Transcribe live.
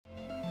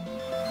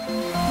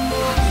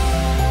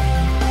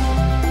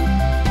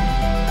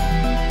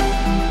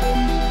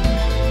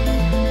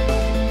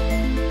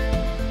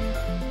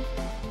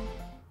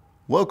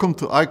Welcome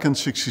to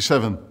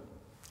ICANN67.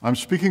 I'm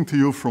speaking to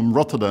you from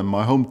Rotterdam,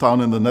 my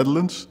hometown in the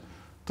Netherlands,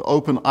 to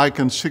open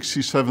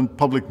ICANN67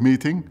 public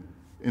meeting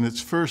in its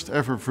first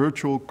ever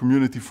virtual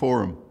community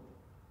forum.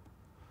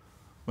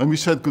 When we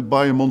said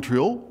goodbye in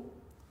Montreal,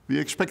 we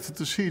expected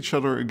to see each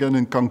other again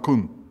in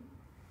Cancun.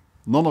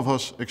 None of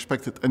us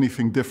expected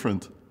anything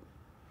different.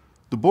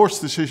 The board's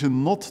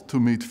decision not to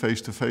meet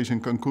face-to-face in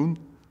Cancun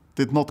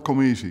did not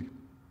come easy.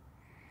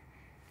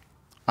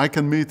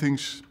 ICANN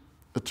meetings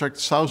attract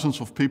thousands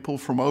of people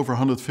from over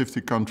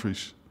 150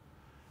 countries.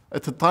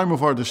 At the time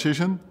of our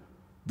decision,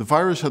 the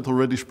virus had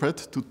already spread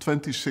to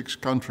 26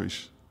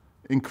 countries,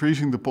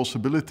 increasing the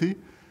possibility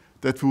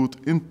that we would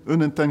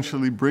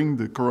unintentionally bring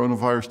the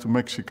coronavirus to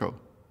Mexico.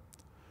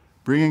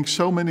 Bringing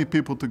so many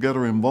people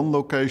together in one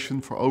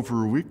location for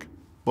over a week,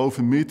 both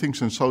in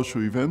meetings and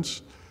social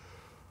events,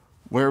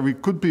 where we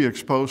could be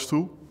exposed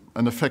to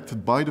and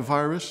affected by the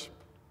virus,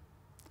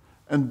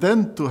 and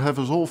then to have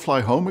us all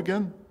fly home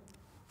again,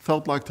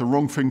 felt like the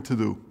wrong thing to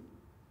do.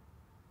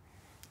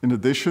 In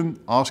addition,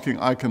 asking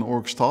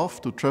ICANN.org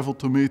staff to travel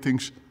to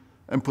meetings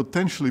and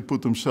potentially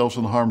put themselves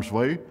in harm's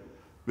way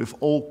with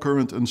all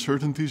current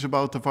uncertainties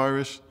about the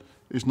virus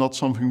is not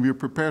something we are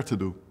prepared to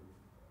do.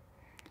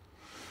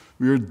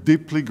 We are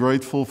deeply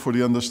grateful for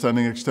the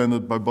understanding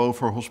extended by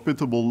both our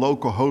hospitable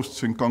local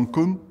hosts in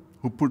Cancun,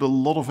 who put a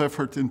lot of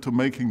effort into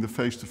making the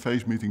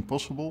face-to-face meeting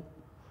possible,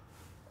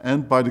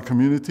 and by the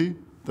community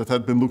that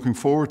had been looking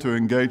forward to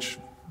engage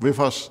with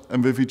us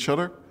and with each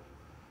other.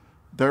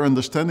 Their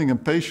understanding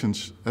and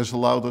patience has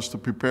allowed us to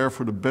prepare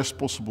for the best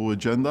possible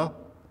agenda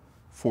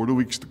for the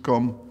weeks to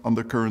come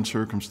under current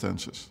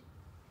circumstances.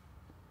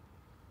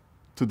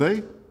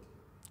 Today,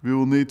 we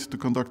will need to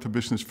conduct the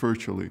business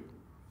virtually,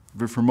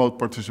 with remote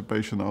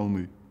participation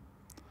only.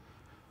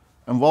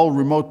 And while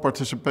remote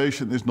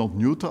participation is not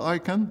new to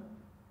ICANN,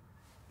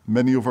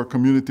 many of our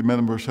community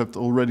members have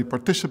already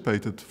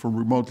participated from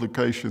remote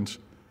locations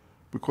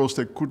because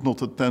they could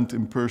not attend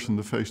in person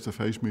the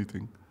face-to-face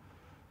meeting.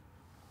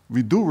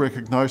 We do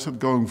recognize that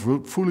going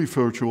fully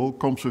virtual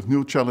comes with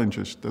new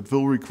challenges that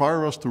will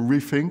require us to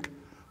rethink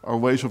our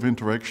ways of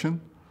interaction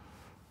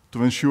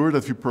to ensure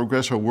that we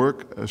progress our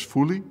work as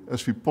fully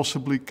as we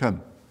possibly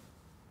can.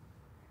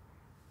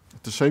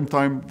 At the same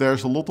time,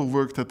 there's a lot of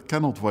work that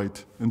cannot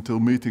wait until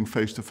meeting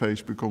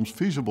face-to-face becomes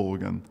feasible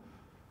again.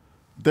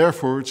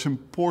 Therefore, it's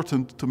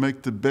important to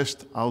make the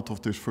best out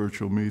of this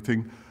virtual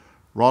meeting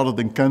rather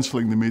than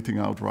cancelling the meeting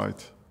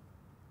outright.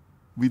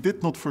 We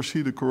did not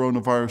foresee the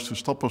coronavirus to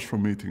stop us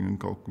from meeting in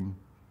Cancun.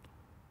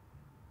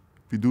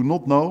 We do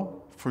not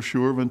know for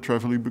sure when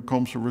traveling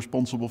becomes a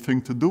responsible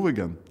thing to do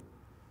again.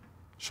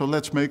 So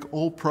let's make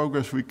all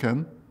progress we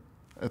can,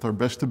 at our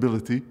best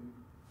ability,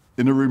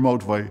 in a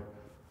remote way,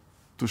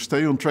 to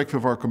stay on track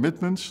with our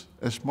commitments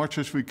as much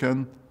as we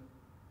can,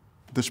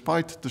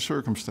 despite the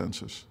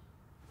circumstances.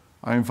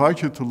 I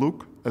invite you to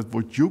look at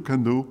what you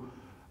can do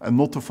and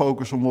not to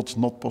focus on what's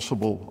not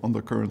possible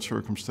under current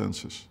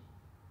circumstances.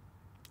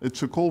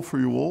 It's a call for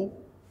you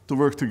all to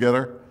work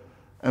together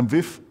and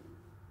with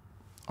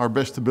our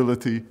best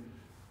ability,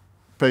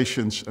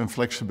 patience and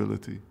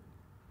flexibility.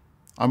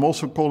 I'm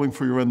also calling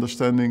for your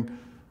understanding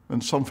when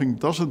something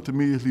doesn't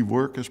immediately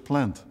work as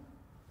planned.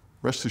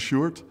 Rest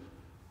assured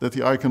that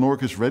the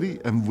ICANN.org is ready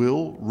and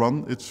will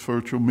run its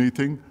virtual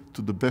meeting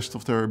to the best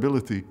of their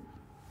ability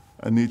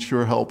and needs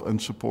your help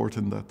and support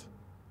in that.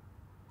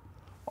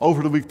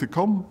 Over the week to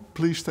come,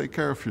 please take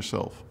care of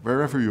yourself,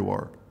 wherever you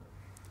are.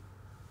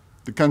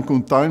 The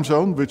Cancun time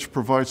zone, which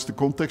provides the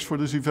context for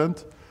this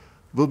event,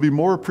 will be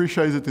more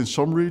appreciated in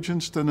some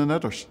regions than in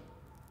others.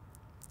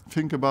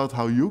 Think about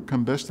how you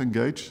can best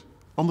engage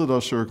under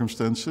those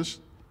circumstances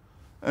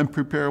and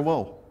prepare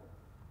well.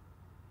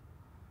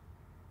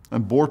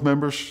 And board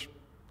members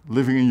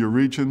living in your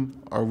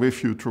region are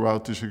with you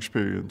throughout this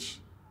experience.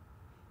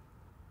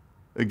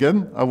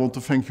 Again, I want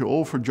to thank you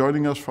all for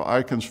joining us for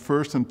ICANN's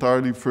first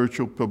entirely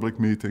virtual public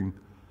meeting.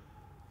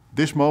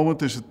 This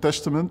moment is a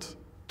testament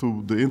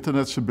to the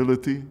Internet's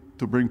ability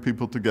to bring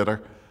people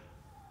together,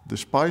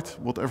 despite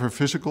whatever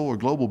physical or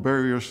global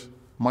barriers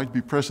might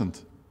be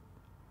present.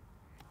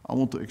 I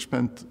want to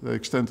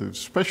extend a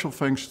special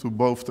thanks to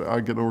both the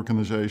ICANN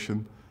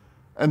organization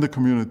and the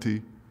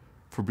community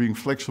for being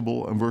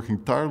flexible and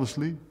working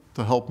tirelessly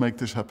to help make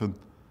this happen.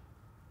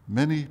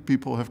 Many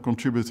people have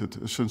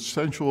contributed a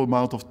substantial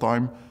amount of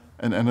time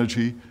and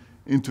energy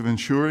into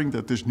ensuring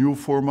that this new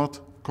format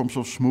comes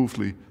off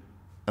smoothly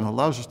and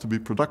allows us to be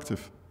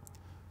productive.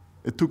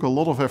 It took a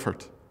lot of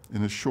effort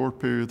in a short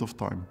period of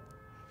time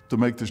to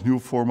make this new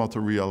format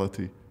a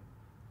reality.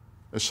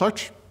 As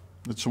such,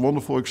 it's a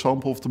wonderful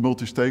example of the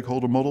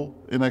multi-stakeholder model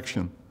in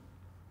action.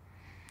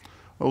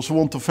 I also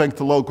want to thank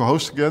the local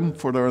hosts again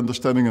for their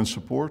understanding and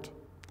support.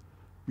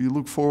 We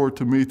look forward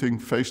to meeting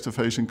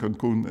face-to-face in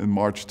Cancun in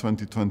March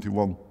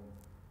 2021.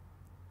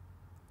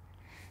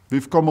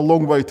 We've come a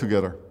long way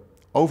together.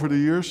 Over the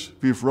years,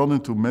 we've run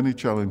into many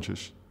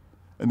challenges,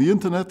 and the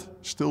internet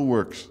still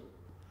works.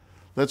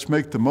 Let's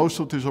make the most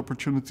of this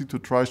opportunity to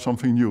try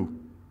something new.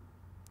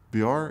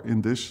 We are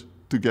in this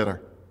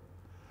together.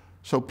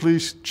 So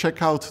please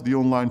check out the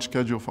online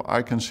schedule for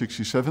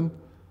ICANN67,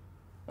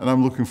 and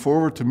I'm looking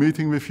forward to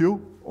meeting with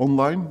you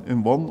online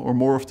in one or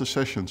more of the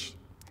sessions.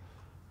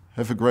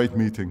 Have a great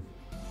meeting.